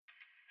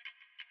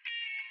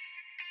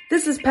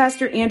This is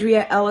Pastor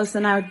Andrea Ellis,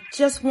 and I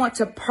just want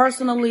to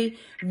personally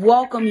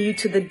welcome you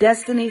to the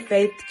Destiny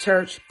Faith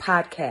Church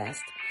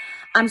podcast.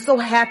 I'm so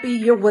happy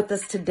you're with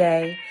us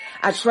today.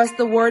 I trust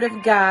the Word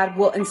of God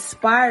will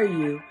inspire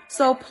you.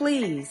 So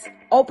please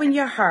open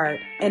your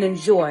heart and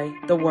enjoy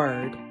the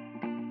Word.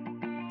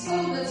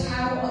 So the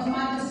title of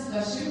my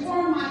discussion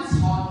or my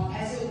talk,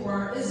 as it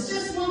were, is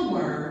just one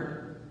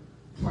word: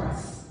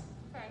 press.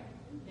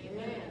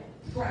 Amen.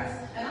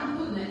 Press. And I'm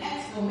putting an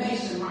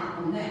exclamation mark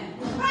on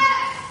that.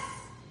 Press!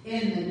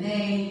 In the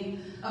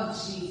name of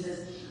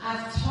Jesus.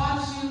 I've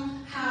taught you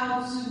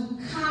how to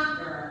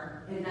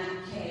conquer and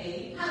not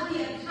cave. How to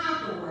be a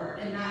conqueror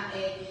and not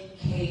a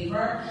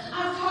caver.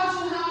 I've taught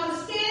you how to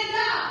stand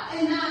up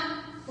and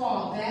not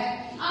fall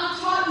back. I've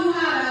taught you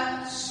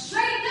how to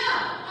straighten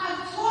up.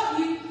 I've taught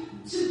you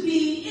to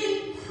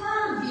be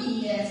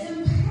impervious.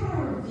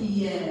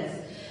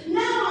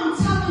 Now I'm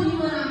telling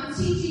you and I'm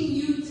teaching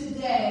you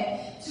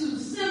today to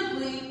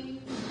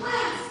simply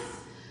press.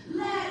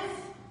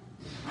 Let's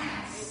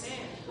press.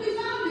 We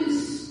found in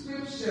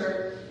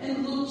Scripture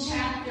in Luke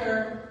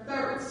chapter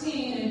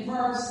 13 and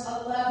verse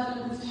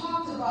 11. We've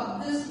talked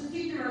about this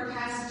particular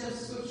passage of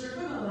Scripture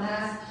for the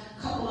last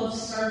couple of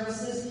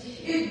services.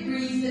 It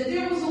reads that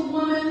there was a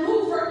woman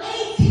who for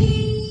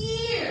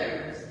 18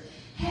 years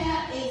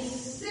had a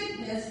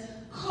sickness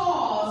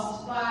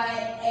caused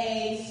by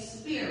a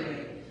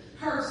spirit.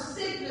 Her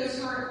sickness,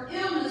 her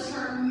illness,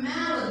 her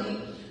malady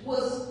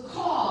was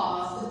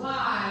caused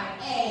by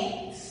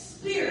a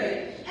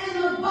spirit.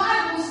 And the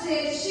Bible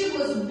says she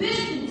was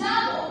bent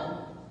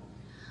double,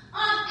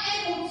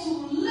 unable to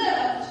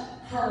lift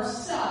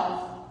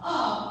herself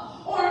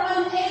up or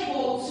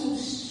unable to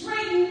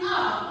straighten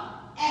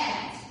up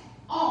at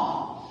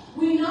all.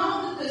 We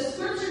know that the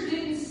Scripture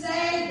didn't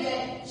say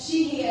that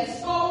she had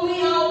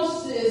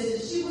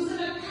scoliosis, she was in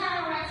a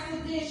car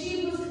accident,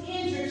 she was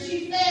injured,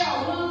 she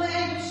fell, one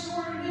leg was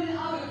shorter than the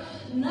other.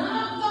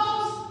 None of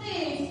those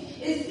things.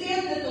 It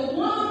said that the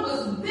woman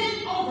was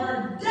bent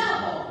over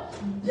double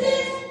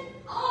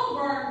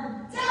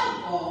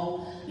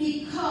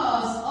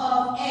because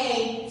of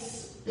a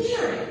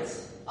spirit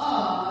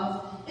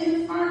of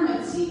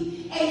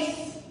infirmity. A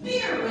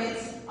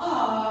spirit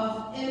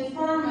of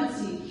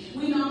infirmity.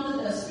 We know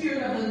that the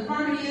spirit of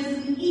infirmity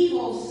is an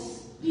evil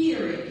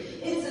spirit.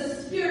 It's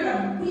a spirit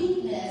of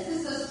weakness.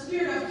 It's a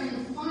spirit of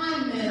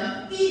confinement,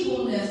 of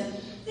feebleness,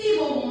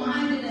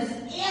 feeble-mindedness,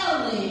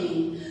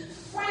 ailing,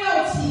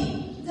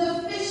 frailty,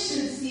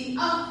 deficiency,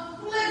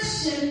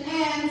 affliction,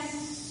 and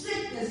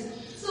sickness.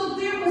 So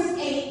there was an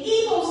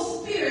evil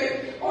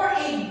spirit or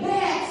a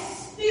bad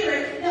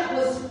spirit that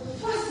was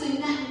pressing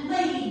that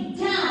lady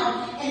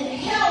down and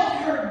held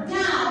her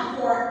down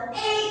for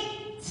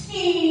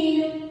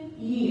 18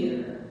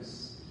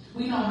 years.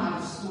 We know how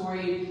the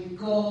story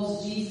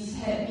goes. Jesus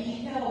had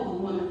beheld the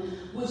woman,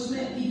 which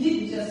meant he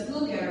didn't just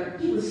look at her,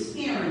 he was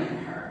staring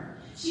at her.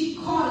 She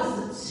caught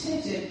his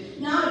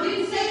attention. Now, it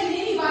didn't say that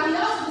anybody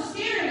else was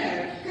staring at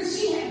her, because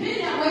she had been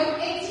that way for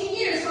 18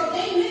 years, so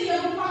many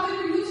of them probably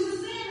were used to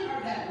seeing her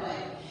that way.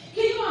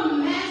 Can you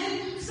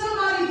imagine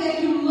somebody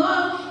that you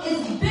love is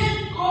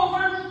bent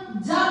over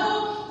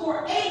double for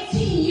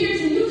 18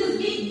 years and you just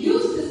get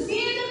used to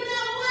seeing them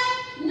that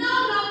way? No, I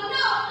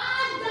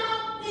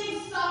don't think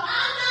so.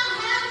 I'm not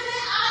having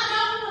it. I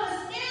don't want to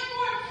stand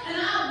for it, and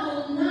I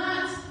will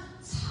not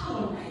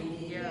tolerate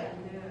it. Yeah.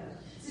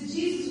 So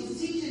Jesus was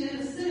teaching in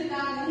the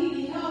synagogue, and he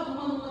beheld the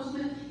woman,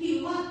 he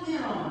looked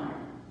in on her.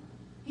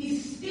 He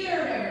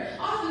stared at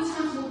her.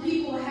 Oftentimes when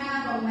people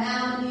have a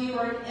malady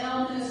or an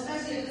ailment,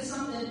 especially if it's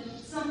something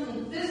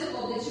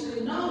physical that you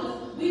can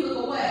notice, we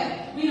look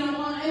away. We don't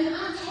want, and I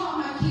taught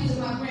my kids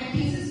and my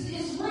grandkids,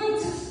 it's rude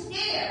to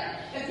stare.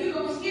 If you're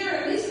going to stare,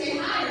 at least say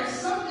hi or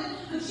something.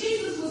 But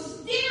Jesus was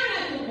staring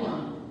at the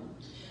woman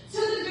to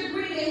the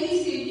degree that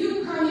he said,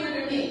 "You come here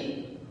to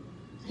me."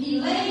 He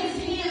laid his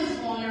hands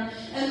on her,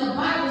 and the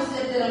Bible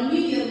said that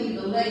immediately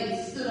the lady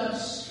stood up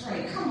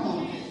straight. Come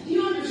on. Do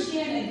you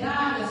understand that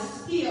God is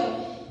still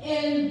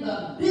in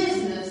the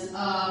business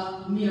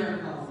of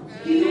miracles?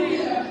 Do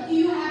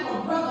you have a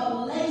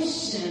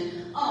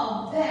revelation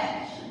of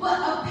that? But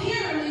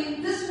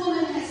apparently, this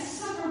woman has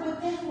suffered with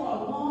that for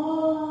a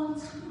long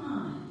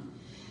time.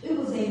 It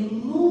was a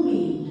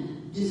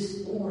looming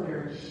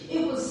disorder.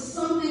 It was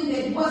something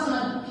that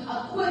wasn't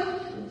a quick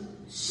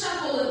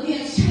shuffle and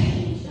then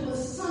change. It was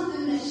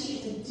something that she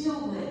had to deal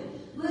with.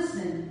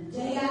 Listen,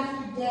 day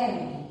after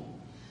day,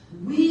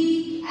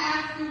 week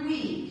after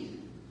week,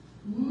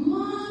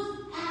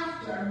 month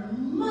after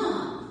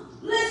month,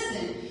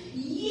 listen,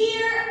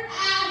 year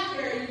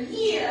after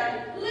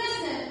year,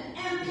 listen,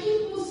 and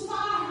people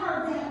saw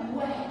her that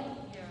way.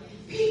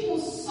 People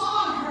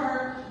saw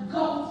her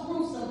go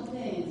through some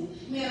things.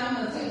 Man, I'm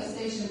going to take a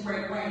station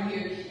break right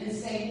here and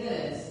say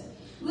this.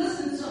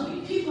 Listen to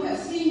me. People have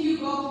seen you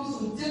go through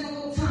some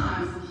difficult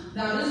times.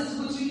 Now, this is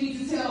what you need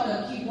to tell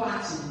them. Keep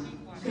watching.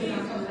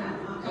 Because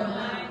I'm coming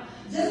out.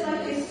 Just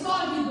like they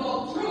saw you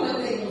go through it,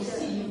 they will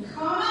see you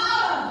come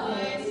out of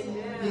it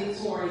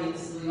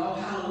victoriously. Oh,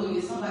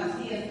 hallelujah. Somebody's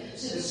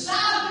hands should have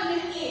shot up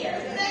in the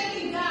air,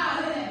 thanking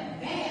God in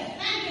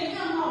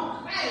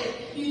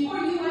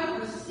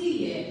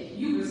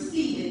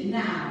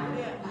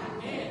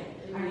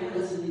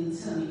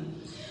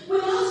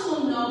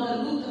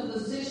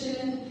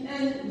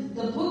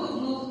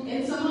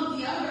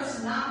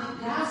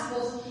Synoptic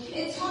Gospels,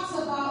 it talks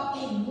about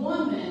a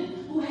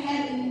woman who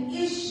had an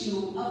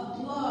issue of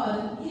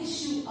blood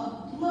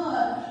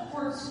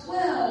for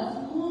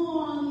 12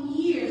 long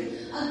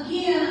years.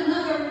 Again,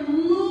 another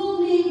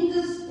looming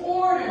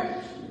disorder.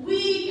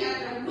 Week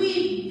after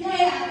week, day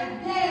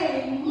after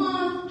day,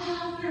 month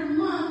after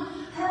month,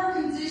 her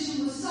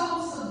condition was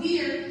so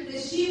severe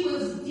that she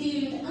was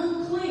deemed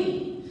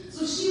unclean.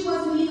 So she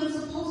wasn't even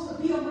supposed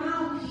to be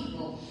around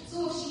people.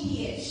 So if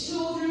she had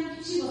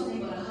children, she wasn't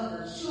able to hug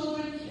her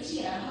children. If she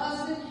had a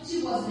husband,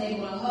 she wasn't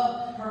able to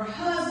hug her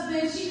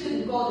husband. She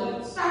couldn't go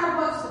to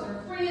Starbucks with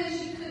her friends.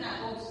 She could not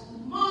go to the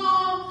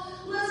mall.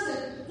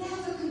 Listen,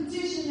 that's a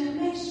condition that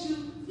makes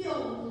you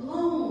feel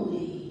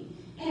lonely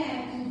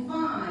and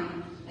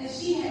confined. And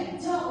she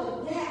had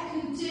dealt with that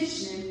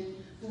condition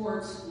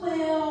for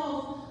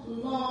 12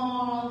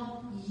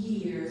 long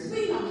years.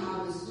 We know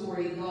how the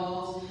story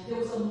goes. There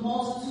was a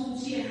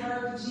multitude. She had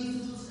heard that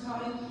Jesus was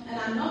coming. And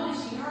I know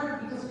that she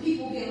heard it because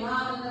people get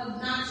loud and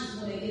obnoxious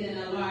when they get in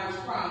a large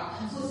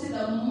crowd. So it said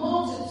the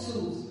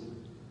multitude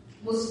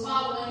was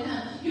following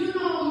him. You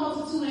know the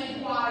multitude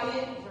ain't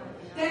quiet.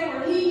 They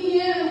were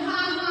hee and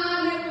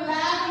ha-ha, they were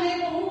laughing, they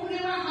were hooping,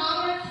 they were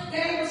hollering,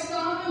 they were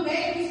stomping,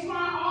 babies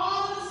crying,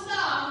 all of the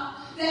stuff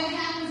that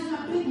happens in a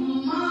big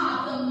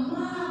mob. The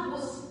mob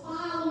was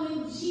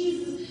following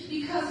Jesus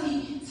because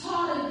he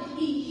taught him,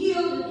 he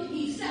healed him,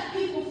 he set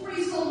people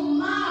free. So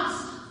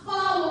mobs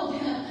followed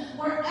him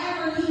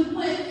wherever he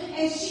went.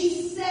 And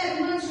she said,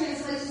 in one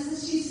translation,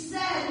 she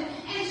said,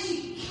 and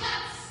she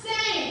kept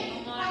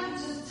saying, if I could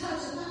just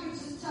touch, if I could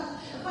just touch,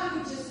 if I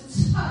could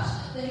just touch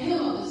the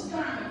hem of his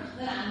garment,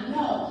 then I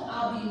know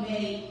I'll be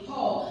made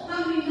whole.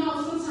 How many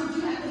know sometimes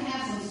you have to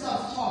have some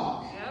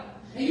self-talk? Yep.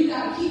 And you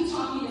got to keep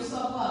talking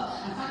yourself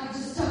up. If I could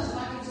just touch, if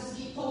I could just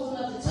keep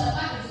posting up the touch,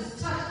 if I could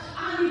just touch.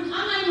 I'm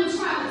not even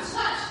trying to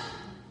touch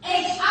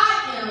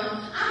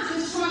H-I-M. I'm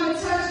just trying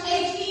to touch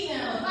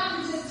H-E-M. If I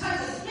could just touch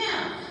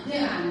him,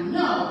 then I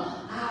know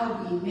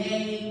I'll be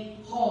made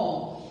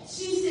whole.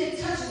 She said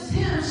touches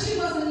him. She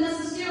wasn't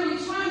necessarily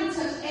trying to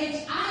touch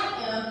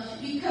H-I-M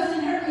because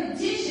in her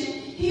condition,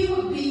 he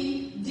would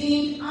be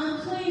deemed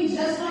unclean,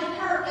 just like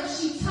her if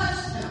she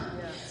touched him.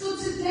 Yeah. So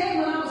today,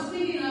 when I was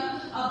thinking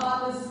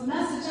about this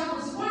message, I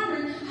was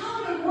wondering,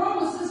 how in the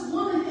world was this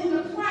woman in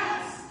the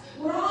press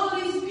with all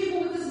these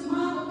people, with this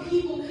mob of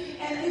people?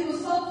 And it was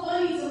so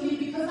funny to me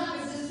because I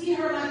could just see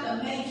her like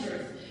the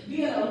Matrix,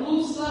 being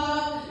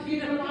elusive,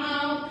 being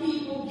around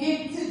people,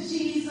 getting to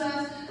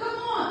Jesus. Come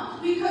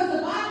on, because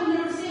the Bible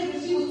never said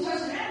that she was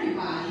touching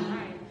everybody.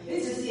 Right. It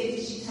just said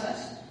that she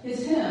touched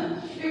his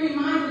hem. It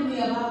reminded me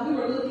of how we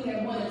were looking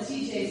at one of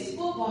TJ's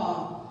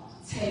football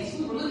tapes.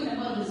 We were looking at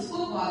one of his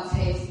football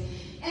tapes,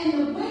 and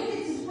the way that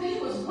his way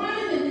was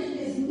running and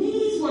his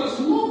knees were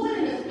moving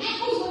and his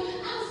ankles were,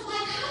 I was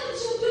like, how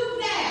did you do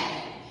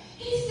that?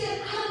 He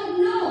said, I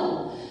don't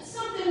know.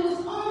 Something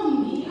was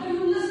on me. Are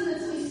you listening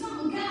to me?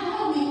 Something got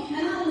on me,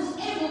 and I was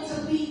able to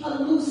be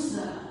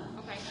elusive.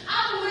 Okay. I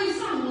believe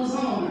something was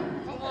on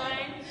her.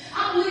 Okay.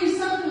 I believe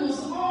something was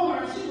on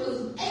her. She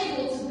was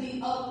able to be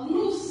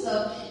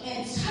elusive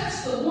and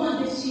touch the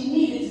one that she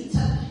needed to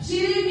touch. She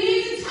didn't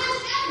need to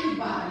touch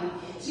everybody.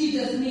 She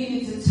just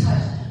needed to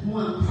touch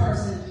one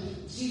person.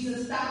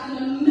 Jesus stopped in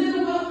the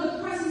middle of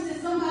the press. He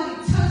said, somebody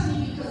touch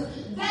me, because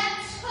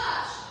that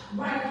touch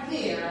right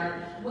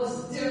there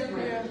was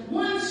different.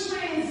 One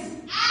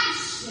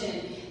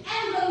transaction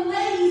and the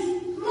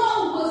lady's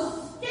flow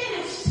was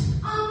finished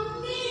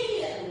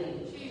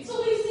immediately.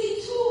 So we see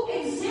two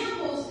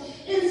examples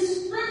in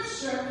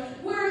Scripture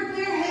where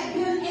there had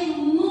been a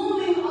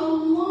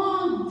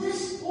long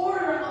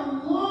disorder, a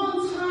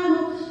long time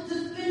of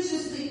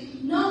deficiency,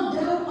 no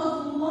doubt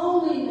of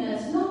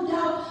loneliness, no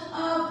doubt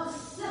of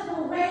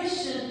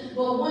separation,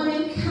 but one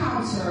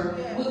encounter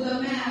with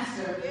the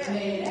Master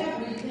made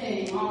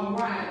everything all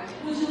right.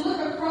 Would you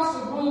look across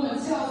the room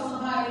and tell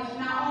somebody,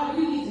 now all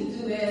you need to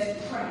do is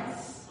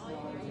press?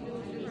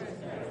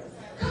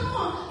 Come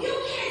on, you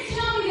can't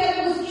tell me that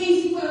it was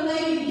easy for the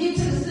lady to get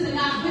to the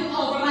synagogue bent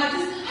over like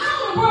this.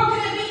 How in the world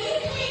can it be? You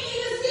can't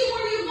even see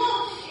where you're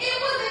going. It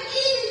wasn't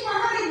easy for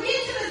her to get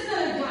to the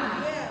synagogue.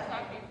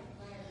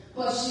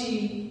 But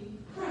she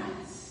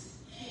pressed.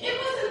 It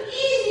wasn't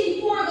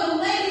easy for the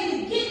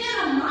lady to get in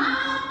a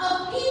mob of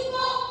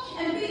people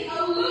and be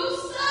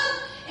elusive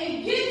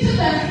and get to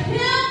the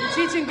hem.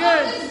 You're teaching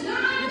good.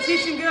 You're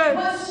teaching good.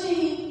 But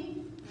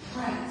she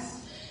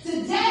pressed.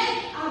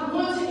 Today, I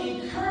want to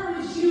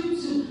encourage you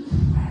to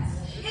press.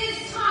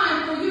 It's time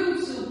for you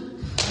to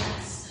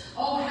press.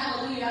 Oh,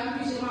 hallelujah. I'm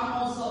preaching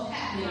my own self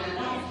happy. I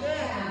don't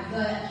have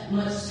that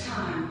much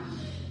time.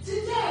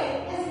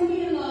 Today, as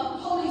me and the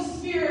Holy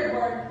Spirit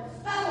were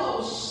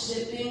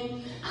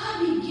fellowshipping,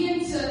 I begin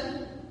to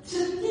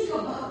think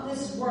about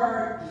this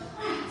word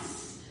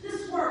press.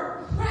 This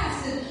word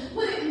press and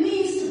what it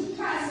means to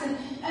press. And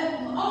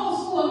at my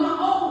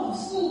old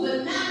school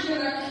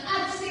vernacular,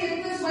 I'd say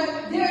it this way: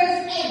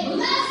 there's a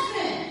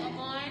blessing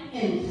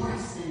in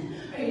pressing.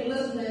 Are you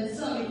listening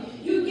to me?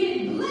 You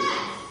get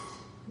blessed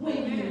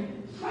when you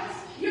press.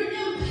 You're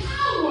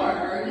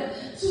empowered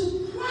to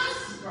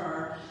prosper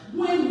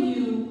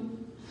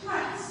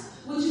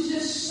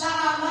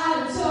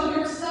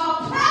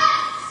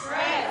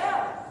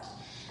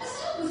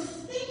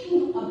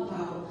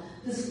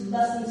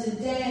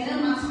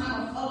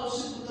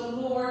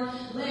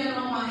laying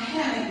on my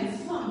hammock and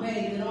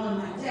sunbathing on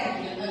my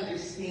deck, you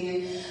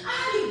understand,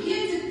 I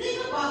begin to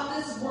think about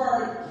this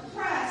word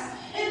press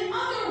and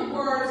other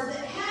words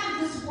that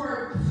have this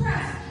word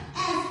press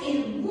as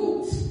a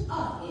root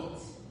of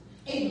it.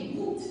 A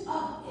root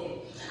of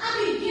it.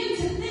 I begin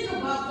to think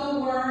about the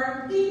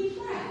word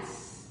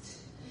depressed.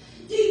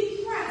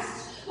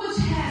 Depressed, which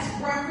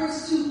has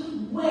reference to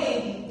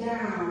weighed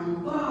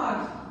down,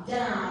 bogged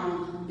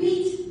down,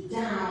 beat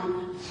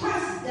down,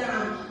 pressed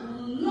down,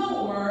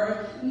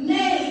 lowered,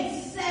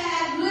 made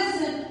sad,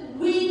 listen,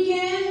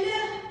 weakened.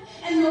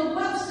 And the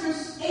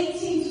Webster's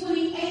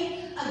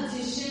 1828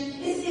 edition,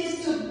 it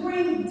says to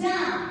bring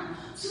down,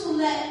 to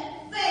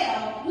let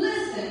fail,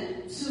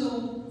 listen,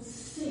 to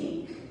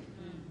sink.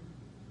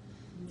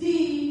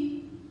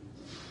 Depressed.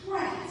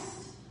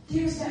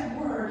 There's that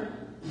word,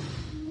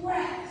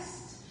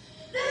 pressed.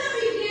 Then I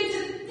begin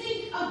to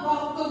think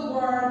about the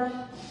word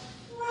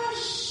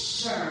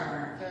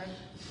pressure.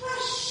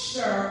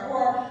 Pressure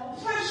or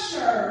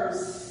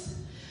pressures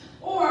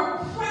or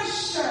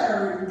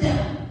pressured.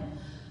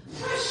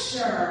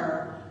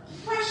 Pressure,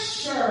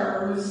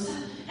 pressures,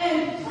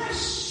 and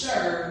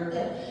pressured.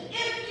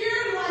 If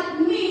you're like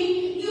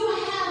me, you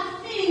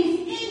have things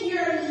in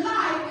your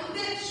life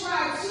that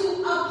try to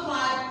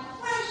apply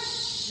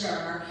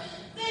pressure.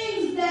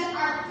 Things that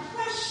are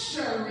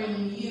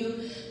pressuring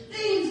you.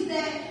 Things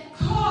that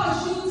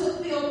cause you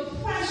to feel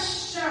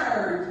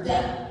pressured.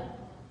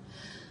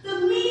 The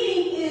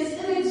meaning is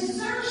an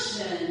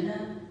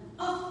exertion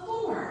of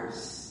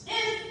force,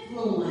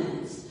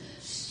 influence,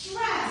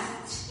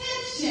 stress,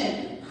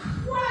 tension,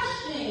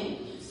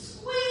 crushing,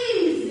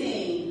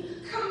 squeezing,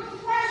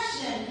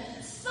 compression,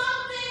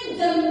 something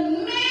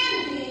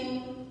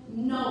demanding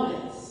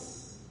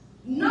notice.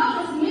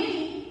 Notice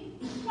me,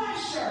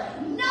 pressure.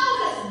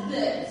 Notice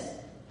this,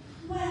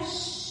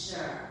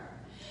 pressure.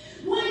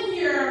 When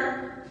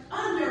you're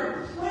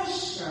under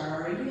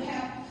pressure, you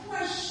have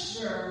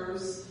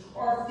pressures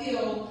or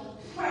feel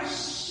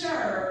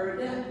pressured,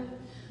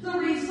 the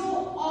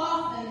result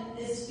often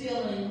is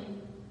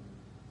feeling,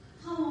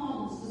 how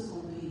long is this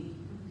going to be?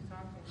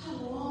 How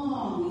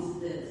long is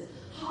this?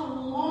 How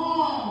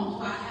long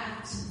do I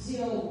have to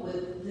deal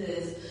with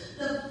this?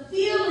 The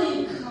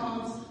feeling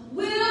comes,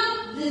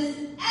 will this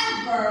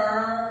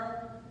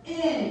ever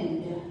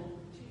end?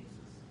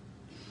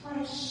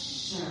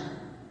 Pressure.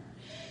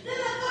 Then I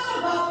thought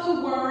about the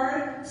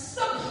word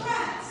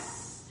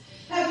suppress.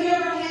 Have you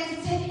ever had to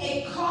take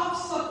a cough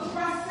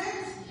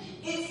suppressant?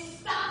 It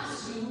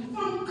stops you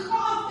from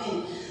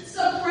coughing.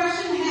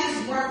 Suppression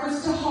has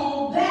reference to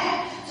hold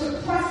back, to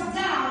press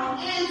down,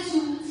 and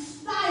to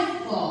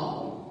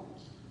stifle.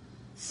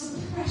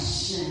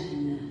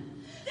 Suppression.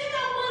 Then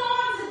I went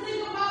on to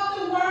think about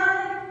the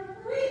word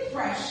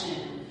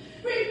repression.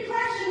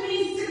 Repression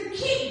means to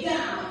keep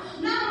down.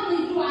 Not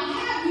only do I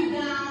have you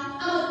down,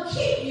 I'm going to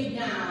keep you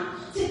down,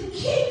 to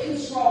keep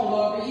control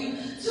over you,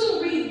 to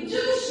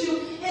reduce you,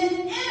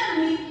 an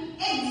enemy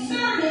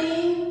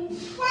exerting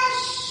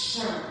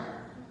pressure.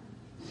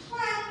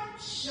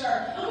 Pressure.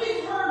 And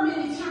we've heard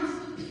many times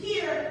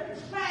peer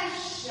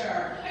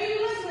pressure. Are you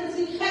listening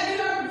to? Have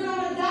you ever been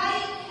on a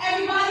diet?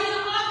 Everybody in the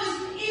office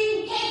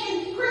eating cake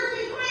and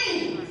Krispy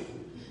Kremes.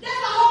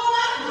 That's a whole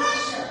lot of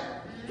pressure.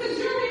 Because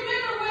you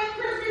remember what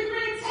Krispy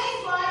Kreme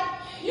tastes like.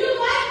 You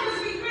like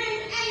Krispy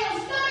Kreme and your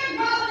stomach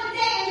growled a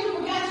day and you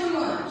forgot your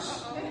lunch.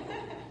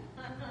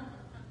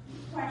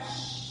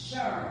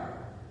 Pressure.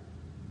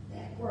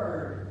 That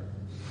word,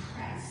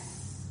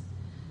 press.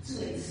 To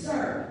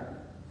exert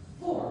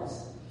force.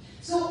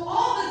 So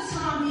all the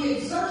time the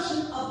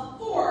exertion of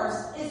force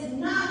is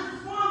not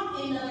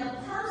from another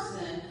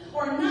person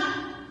or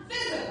not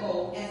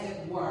physical as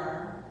it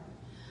were,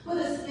 but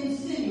it's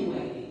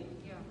insinuating.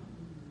 Yeah.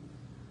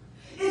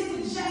 It's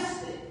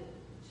suggested.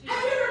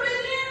 Have you ever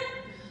been there?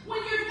 When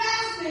you're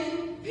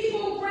fasting,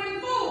 people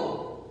bring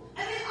food.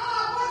 And they, oh,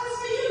 I brought this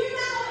for you. You're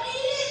not going to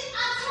eat it? I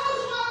told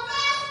you I'm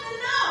fasting.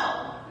 No.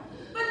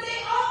 But they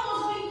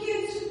almost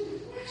begin to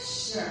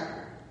pressure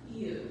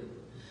you.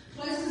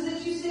 Places that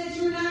you said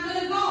you're not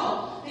going to go.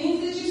 Things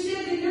that you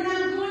said that you're not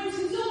going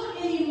to do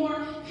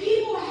anymore.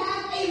 People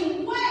have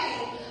a way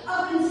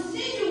of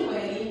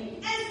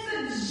insinuating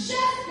and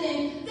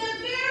suggesting the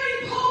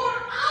very polar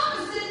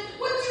opposite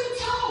what you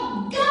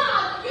told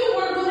God you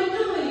weren't going to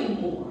do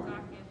anymore.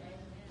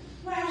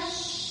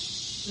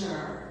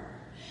 Pressure.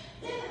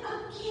 Then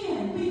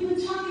again, we've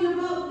been talking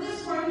about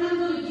this word, and I'm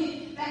going to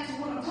get back to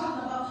what I'm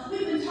talking about.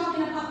 We've been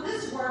talking about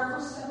this word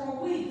for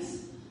several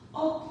weeks.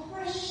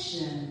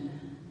 Oppression.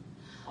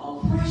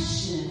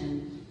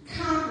 Oppression,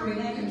 conquering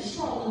and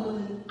controlling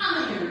with an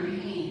iron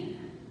hand.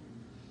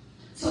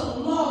 To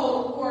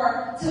load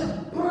or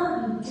to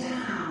burden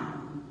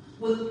down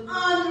with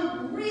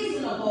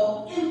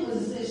unreasonable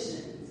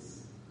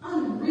impositions.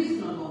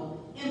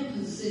 Unreasonable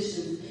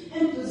impositions.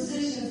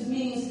 Impositions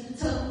means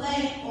to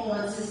lay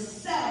on, to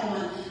set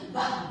on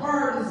by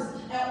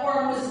burdens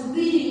or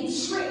misleading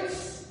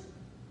tricks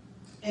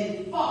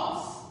and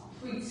false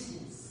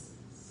pretenses.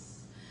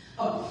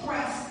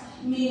 Oppressed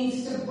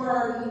means to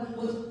burden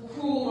with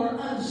cruel or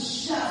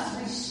unjust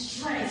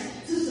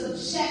strength to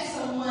subject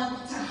someone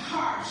to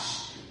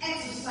harsh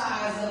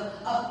exercise of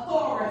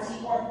authority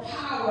or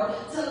power,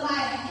 to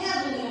lie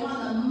heavily on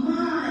the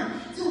mind,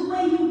 to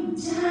weigh you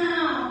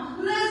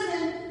down.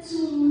 Listen,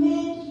 to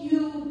make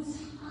you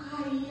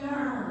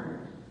tired.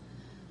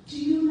 Do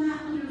you not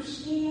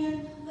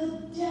understand? The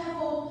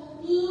devil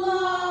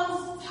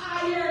loves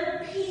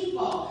tired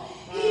people.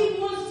 He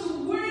wants to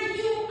wear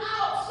you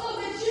out so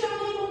that you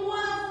don't even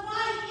want to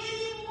fight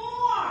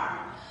anymore.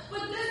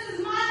 But this is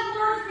my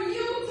word for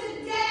you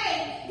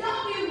today.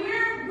 Don't be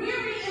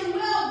weary and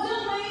well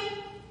doing.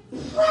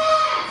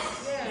 Press.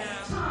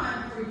 It's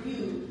time for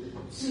you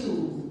to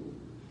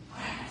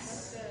press.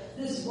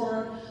 This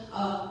word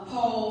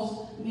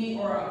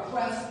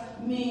oppress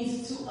means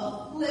to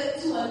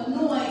afflict, to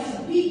annoy, to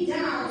beat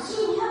down, to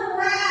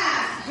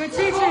harass, Good to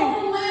teaching.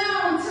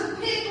 overwhelm, to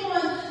pick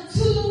on,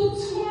 to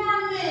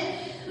torment.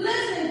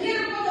 Listen,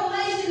 get a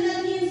revelation that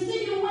the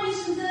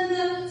insinuations and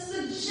the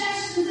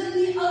suggestions and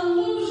the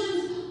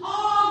illusions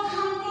all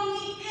come from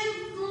the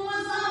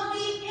influence of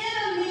the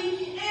enemy,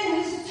 and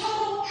his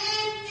total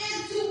aim is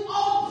to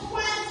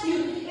oppress you.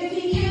 If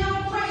he can't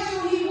oppress you,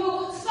 he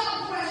will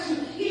suppress you.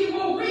 He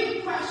will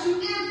repress you,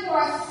 and for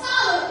a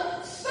solid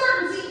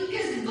certainty,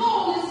 his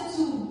goal is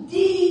to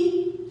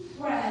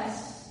depress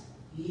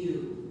you.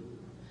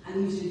 I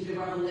need you to get a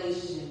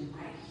revelation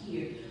right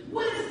here.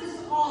 What is this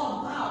all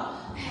about,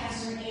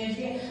 Pastor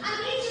Andrea? I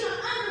need you to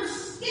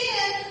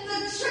understand the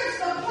tricks,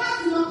 the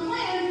plots, and the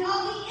plans of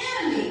the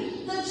enemy.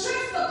 The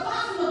tricks, the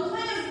plots, and the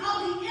plans of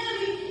the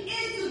enemy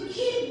is to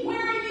keep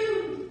wearing you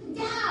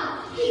down,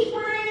 keep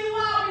wearing you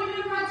out.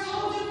 Remember I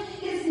told you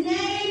his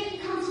name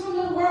comes from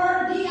the word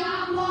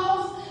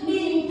diablos,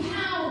 meaning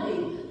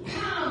pounding,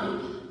 pounding,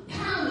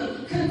 pounding.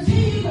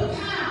 Continue to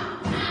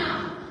pound,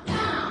 pound,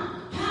 pound,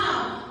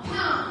 pound,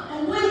 pound.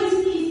 And when he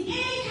sees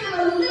any kind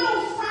of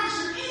little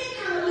fracture, any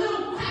kind of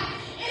little crack,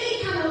 any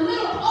kind of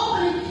little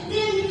opening,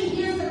 then he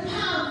begins to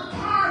pound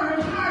harder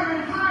and harder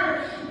and harder.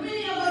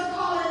 Many of us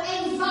call it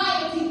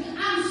anxiety.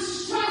 I'm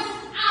stressed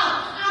out.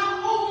 I'm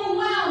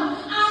overwhelmed.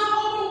 I'm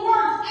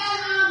overworked. And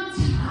I'm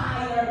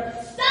tired.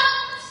 Stop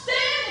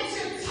saying that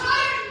you're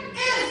tired.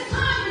 It is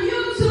time for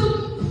you to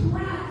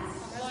press.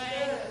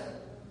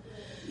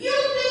 You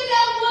think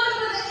that woman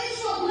with an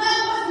issue of blood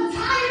wasn't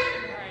tired?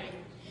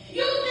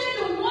 You think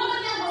the woman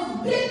that was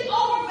bent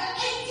over for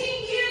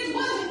 18 years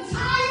wasn't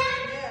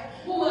tired?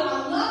 Well, what I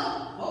love,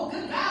 oh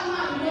good God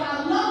Almighty, what I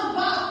love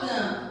about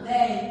them,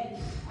 they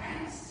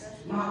press.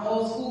 My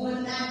old school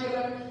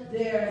vernacular,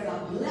 there's a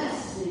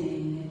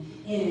blessing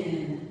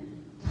in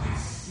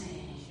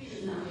pressing.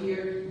 Now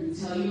here, let me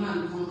tell you,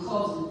 I'm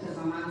closing because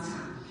I'm out of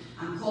time.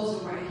 I'm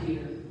closing right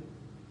here.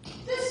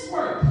 This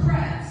word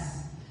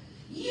press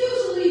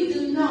usually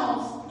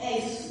denotes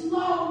a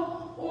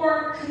slow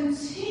or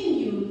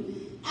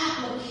continued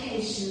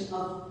application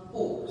of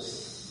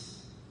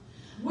force.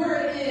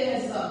 Where it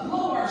is a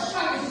blow or a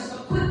strike, it's just a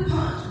quick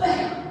punch,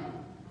 bam.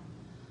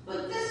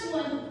 But this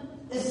one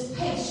is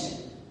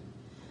patient.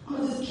 I'm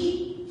going to just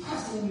keep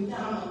pressing you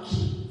down. I'm going to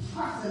keep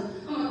pressing.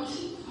 I'm going to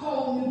keep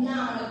holding you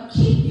down. I'm going to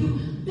keep you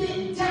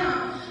bent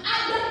down.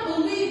 I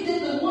don't believe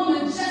that the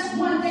woman just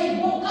one day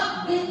woke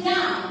up bent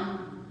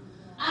down.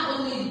 I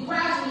believe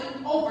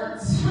gradually over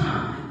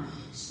time,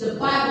 the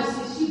Bible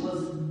says she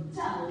was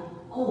doubled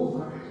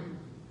over.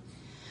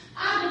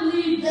 I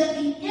believe that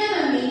the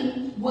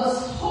enemy was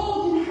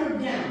holding her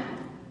down,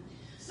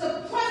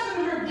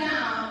 suppressing her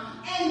down,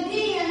 and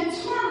then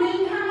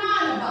tormenting her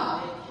mind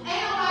about it.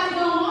 Ain't nobody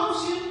gonna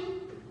want you.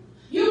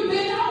 You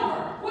bent over.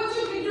 What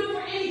you can do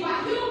for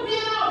anybody? You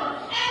bent over.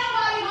 Ain't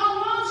nobody gonna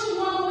want you,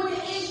 woman with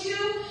the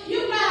issue. You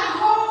got a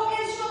whole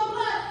issue of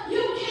blood.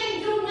 You can't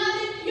do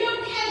nothing. You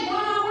can't go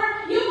nowhere.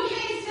 You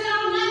can't sit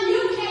on nothing.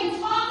 You can't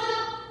talk to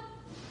them.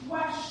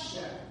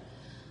 Pressure.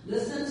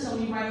 Listen to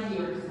me right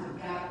here because I've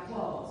got to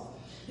close.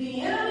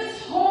 The enemy's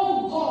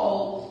whole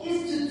goal is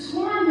to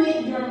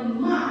torment your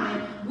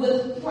mind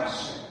with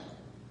pressure.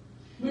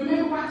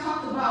 Remember I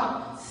talked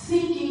about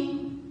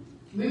sinking?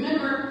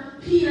 Remember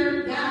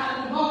Peter got out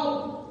of the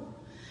boat?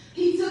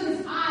 He took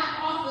his eye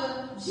off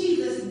of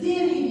Jesus,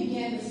 then he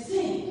began to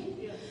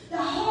sink. The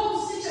whole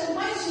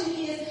situation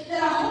is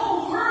that a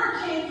whole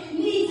hurricane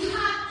needs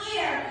hot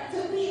air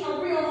to be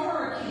a real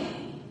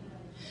hurricane.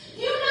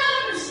 Do you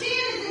not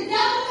understand that the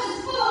devil is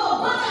full of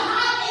a bunch of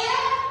hot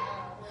air?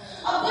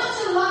 A bunch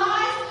of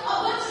lies, a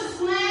bunch of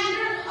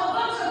slander, a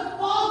bunch of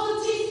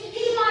falsities.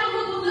 He might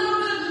look a little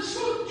bit of the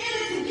truth in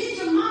it to get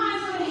your mind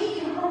so that he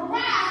can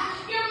harass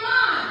your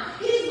mind.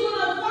 He's going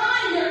to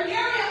find your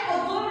area of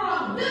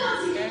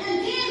vulnerability, and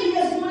then he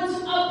is going to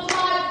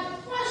apply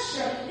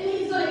pressure, and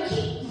he's going to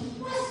keep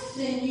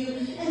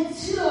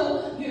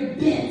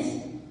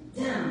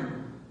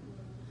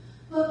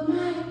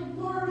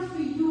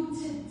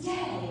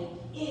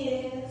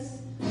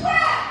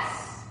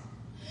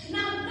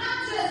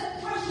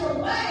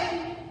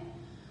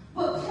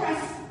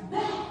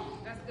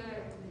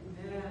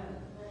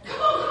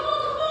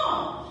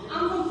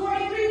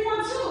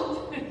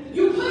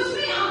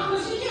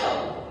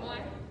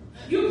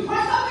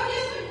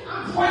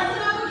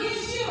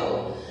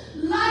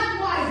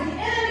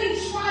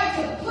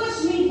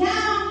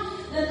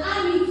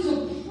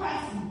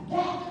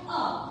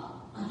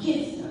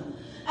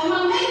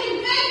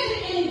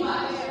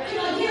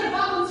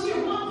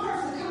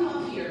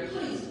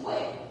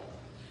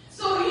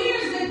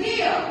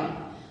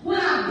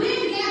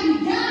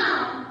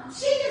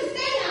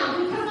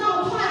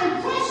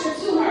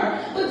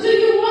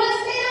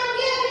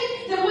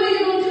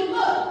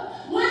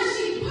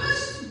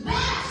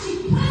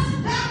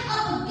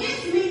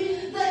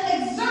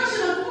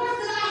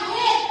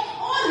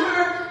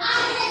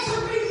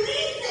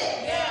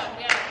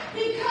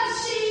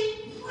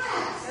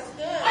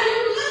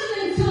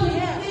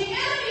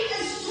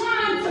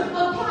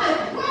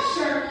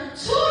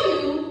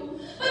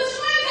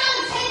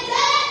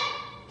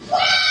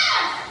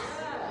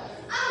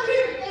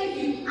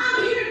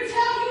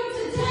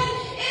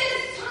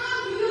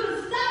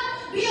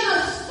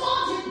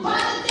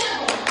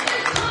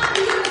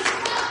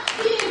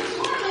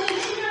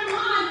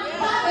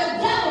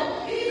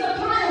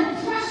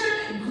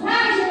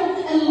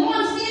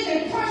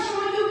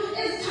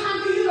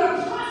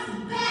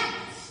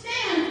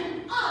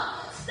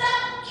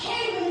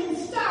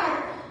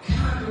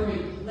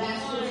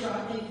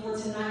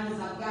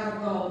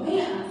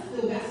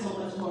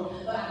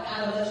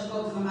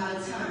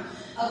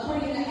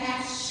according to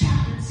Acts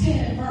chapter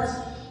 10, verse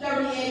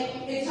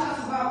 38, it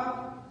talks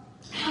about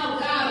how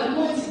God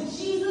anointed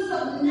Jesus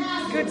of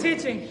Nazareth. Good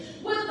teaching.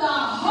 With the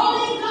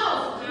Holy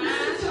Ghost.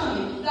 Listen to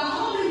me. The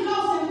Holy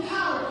Ghost and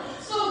power.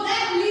 So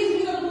that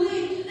leads me to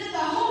believe that the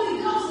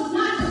Holy Ghost is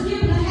not just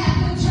given to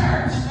have the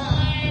church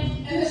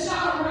and to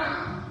shout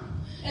around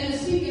and to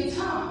speak in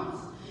tongues.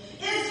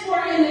 It's for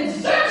an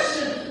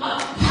exertion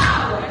of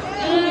power.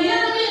 And when the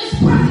enemy is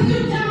pressing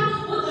you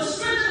down with the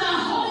strength of the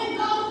Holy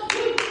Ghost,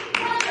 you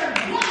break your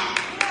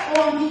back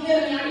on the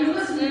enemy. Are you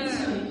listening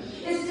to me?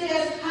 It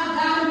says how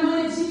God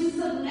anointed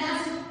Jesus of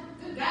Nazareth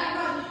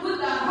with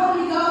the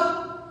Holy Ghost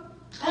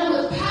and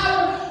with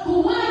power,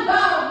 who went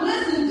about,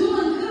 listen,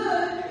 doing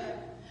good,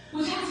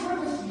 which has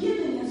purpose,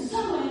 giving and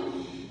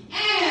sowing,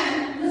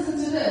 and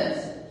listen to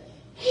this,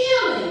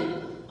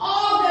 healing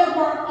all that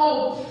were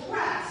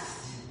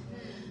oppressed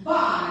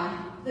by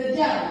the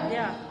devil.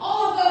 Yeah.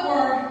 All that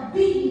were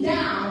beaten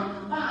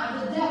down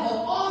by the devil.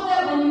 All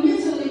that were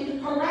mentally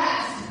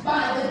harassed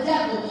by the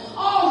devil.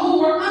 All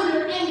who were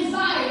under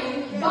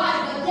anxiety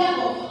by the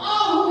devil.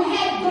 All who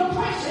had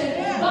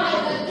depression by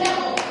the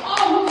devil.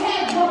 All who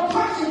had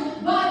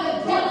repression by the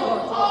devil.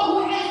 All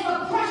who had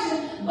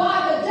suppression by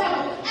the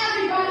devil.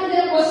 Everybody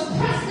that was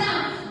pressed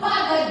down by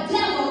the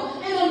devil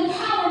and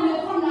empowerment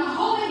from the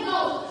Holy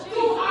Ghost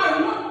through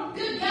our Lord,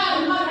 good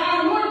God,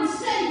 our Lord and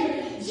Savior,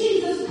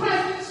 Jesus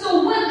Christ.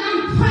 So when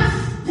I'm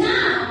pressed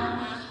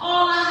down,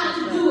 all I have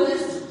to do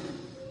is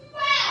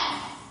press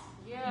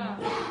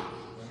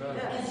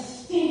back and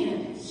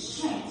stand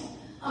straight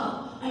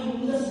up. Are you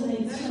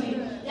listening to me?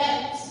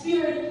 That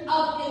spirit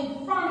of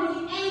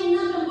infirmity ain't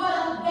nothing but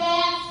a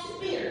bad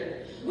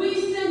spirit.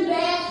 We send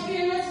bad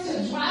spirits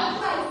to dry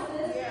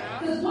places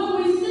because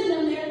when we send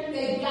them there,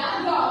 they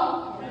gotta go.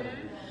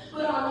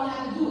 But all we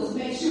have to do is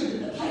make sure that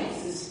the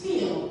place is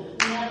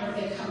filled whenever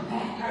they come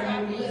back. Are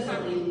you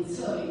listening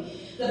to me?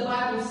 The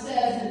Bible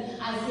says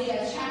in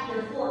Isaiah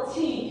chapter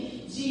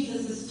 14,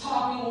 Jesus is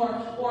talking, or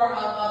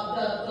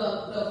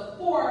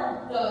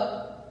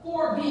the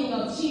forebeing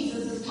of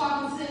Jesus is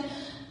talking, saying,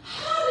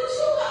 how did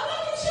you, look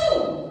at you,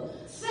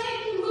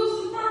 Satan,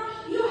 Lucifer,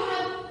 you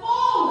have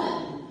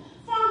fallen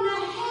from the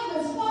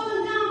heavens, fallen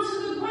down to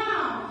the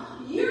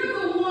ground. You're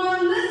the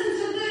one, listen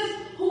to this,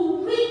 who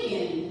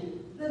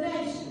weakened the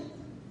nation.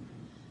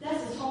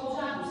 That's his whole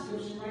job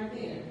description right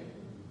there.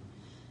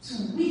 To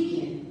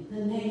weaken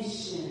the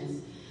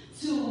nations,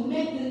 to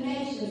make the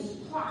nations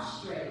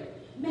prostrate,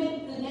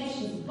 make the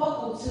nations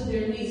buckle to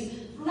their knees,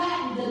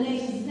 flatten the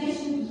nations.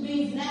 Nations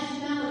means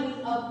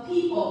nationalities of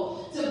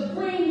people, to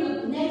bring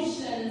the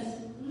nations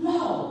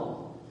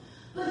low.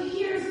 But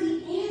here's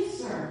the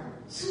answer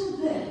to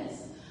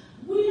this.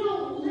 We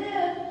don't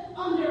live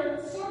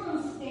under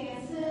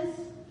circumstances.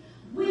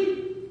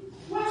 We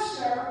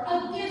pressure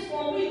against,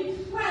 or we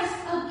press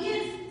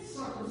against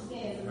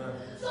circumstances.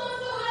 So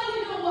how do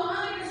you know, well,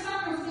 under your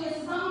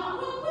circumstances, I'm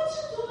like, what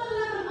you doing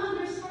living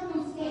under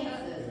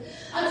circumstances?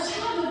 A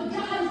child of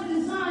God is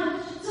designed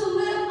to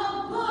live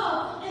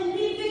above and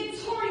be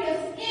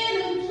victorious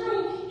in and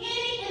through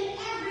any and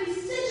every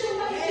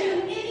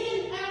situation, any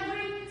and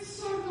every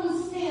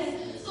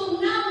circumstance. So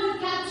now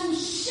we've got to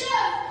shift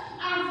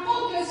our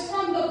focus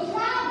from the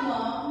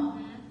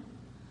problem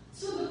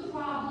to the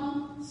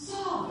problem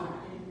solver.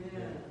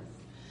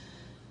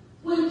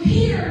 When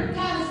Peter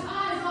got his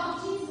eyes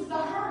off Jesus, the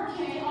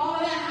hurricane, all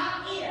that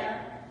hot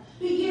air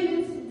began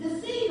to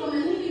deceive him,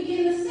 and he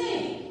began to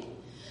sink.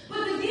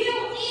 But the deal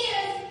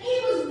is, he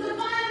was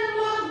defying the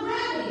law of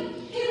gravity.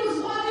 He was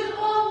walking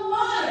on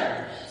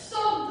water. So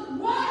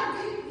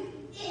water,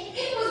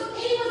 he was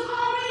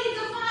already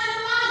defying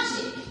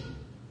logic,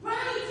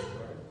 right?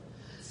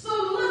 So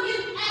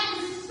looking at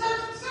the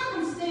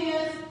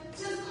circumstance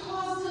just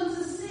caused him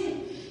to sink.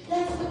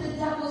 That's what the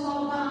devil's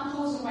all about. I'm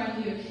closing right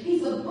here.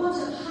 He's a bunch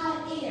of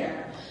hot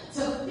air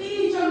to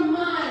feed your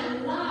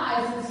mind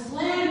lies and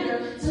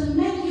slander, to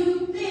make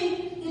you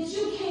think that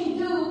you can't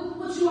do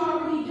what you're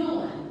already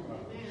doing.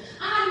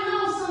 I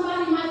know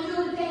somebody might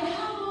feel today,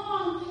 how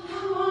long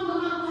am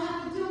I going to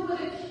have to deal with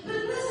it? But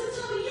listen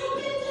to me, you've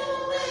been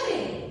dealing with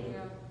it.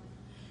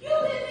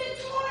 You've been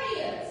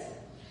victorious.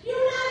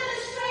 You're not in a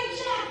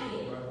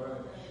straitjacket.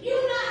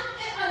 You're not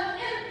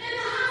in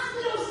a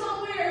hospital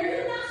somewhere.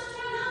 You're not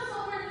strung out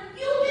somewhere.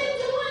 You've been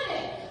doing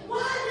it.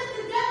 Why did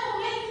the devil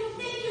make you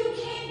think you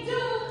can't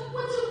do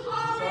what you've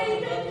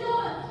already been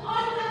doing?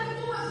 All you have to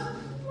do is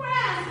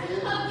press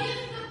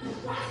against the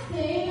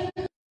pressing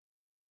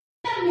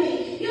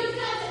enemy. You've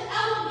got to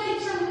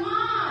elevate your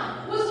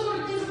mind. What sort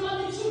of things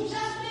that you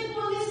just think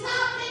when you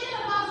stop thinking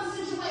about the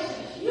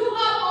situation? You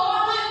up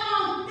all night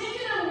long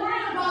thinking and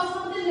worrying about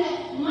something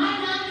that might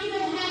not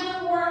even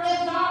happen, or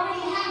if it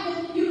already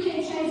happened, you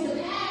can't change the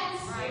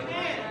past.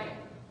 Amen.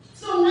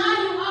 So now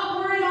you up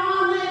worried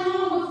all night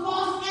long with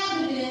false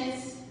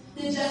evidence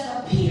that just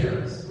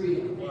appears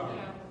real.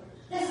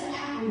 That's an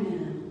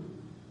acronym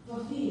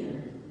for fear.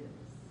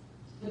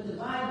 But the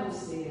Bible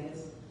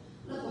says,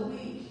 let the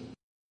weak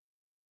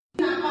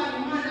not fight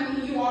your mind. I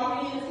mean, you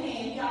already in his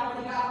hand. He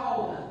already got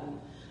hold of you.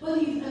 But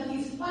if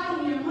he's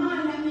fighting your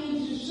mind, that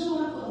means you're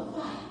showing up for the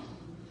fight.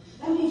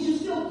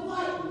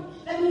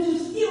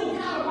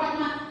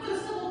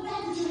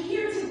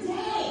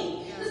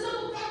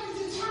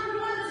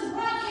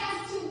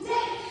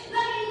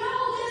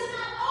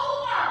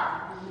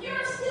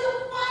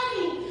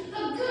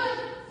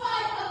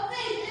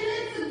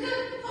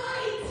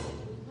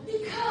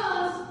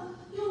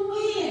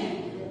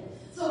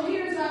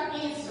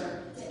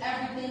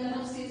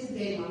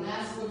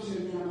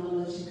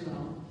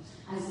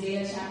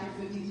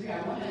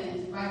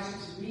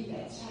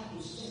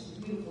 It's just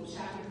a beautiful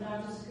chapter, but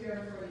I'll just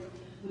paraphrase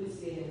what it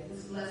says.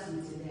 This blessed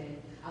me today.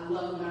 I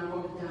love when I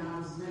wrote it down. I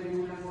was ready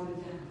when I wrote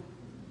it down.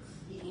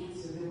 The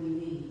answer that we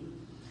need.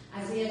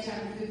 Isaiah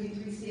chapter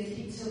 53 says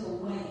He took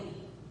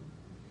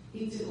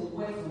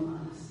away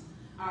from us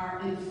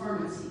our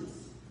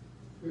infirmities.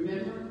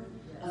 Remember?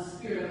 A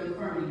spirit of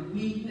infirmity,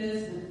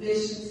 weakness,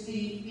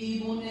 deficiency,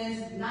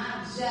 feebleness,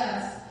 not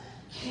just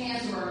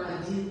cancer or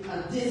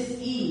a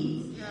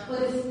dis-ease,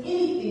 but it's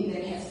anything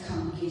that has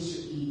come against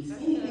your ease,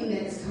 anything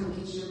that has come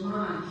against your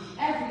mind.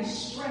 Every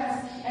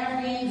stress,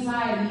 every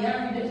anxiety,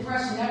 every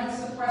depression, every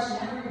suppression,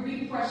 every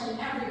repression,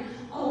 every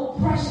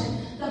oppression.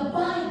 The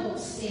Bible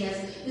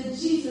says that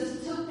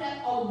Jesus took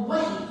that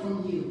away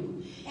from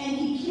you, and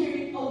He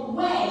carried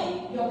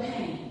away your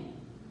pain.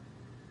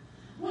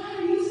 Why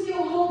are you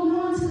still holding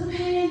on to the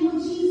pain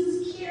when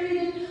Jesus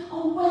carried it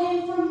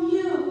away from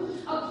you?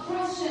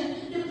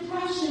 Oppression,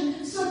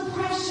 depression,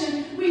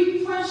 suppression,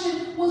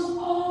 repression was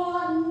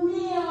all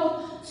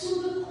nailed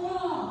to the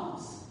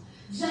cross.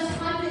 Just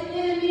like the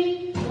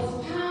enemy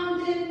was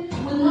pounded,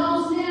 when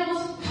those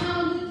nails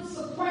pounded,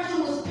 suppression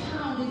was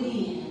pounded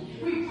in.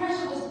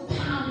 Repression was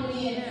pounded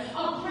in.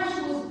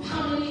 Oppression was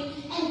pounded in.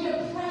 And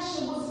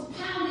depression was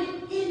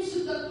pounded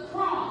into the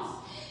cross.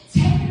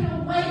 Taken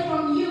away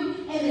from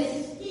you, and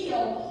it's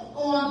still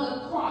on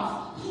the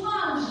cross,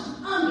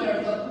 plunged under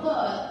the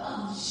blood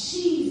of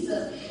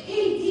Jesus.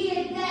 He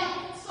did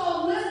that.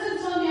 So listen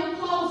to me in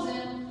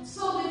closing,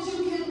 so that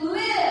you can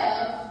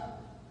live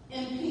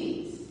in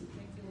peace.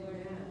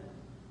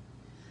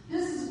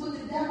 This is what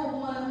the devil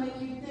wants to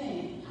make you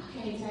think. I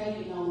can't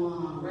tell you no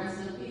longer. Rest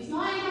in peace. No,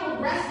 I ain't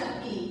gonna rest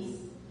in peace.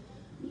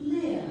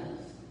 Live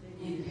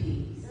in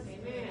peace.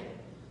 Amen.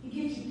 He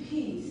gives you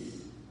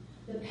peace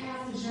that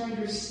passes your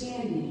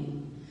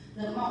understanding,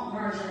 that won't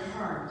guard your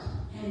heart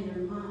and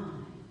your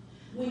mind.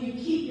 When you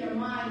keep your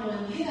mind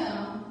on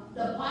Him,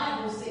 the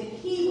Bible said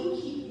He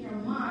will keep your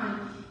mind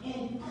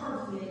in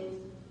perfect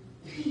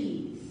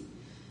peace.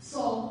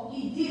 So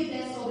He did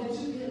that so that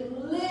you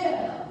could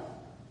live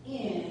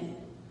in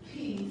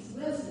peace.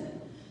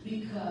 Listen,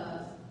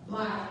 because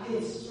by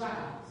His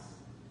stripes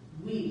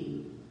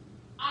we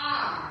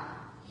are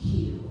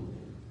healed.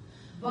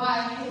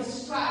 By His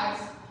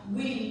stripes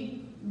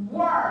we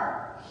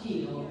were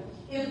healed.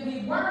 If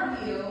we were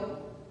healed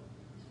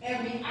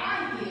and we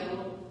are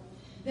healed,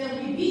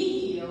 then we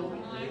be healed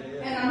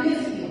and I'm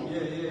His healed.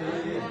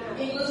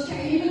 English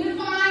can't even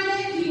define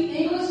it.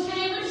 English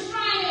can't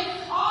restrain it.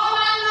 All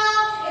I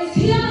know is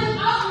healing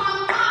of my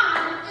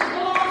mind. It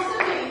belongs to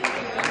me.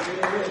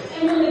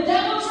 And when the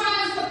devil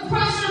tries to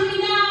pressure me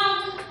down,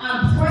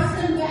 I'm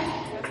pressing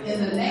back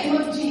in the name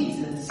of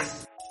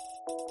Jesus.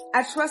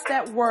 I trust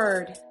that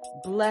word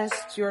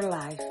blessed your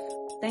life.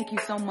 Thank you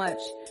so much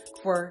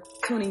for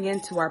tuning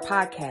into our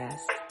podcast.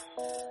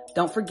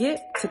 Don't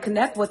forget to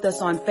connect with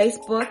us on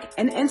Facebook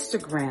and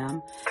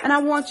Instagram. And I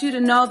want you to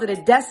know that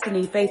at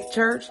Destiny Faith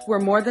Church, we're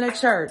more than a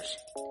church.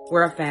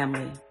 We're a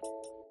family.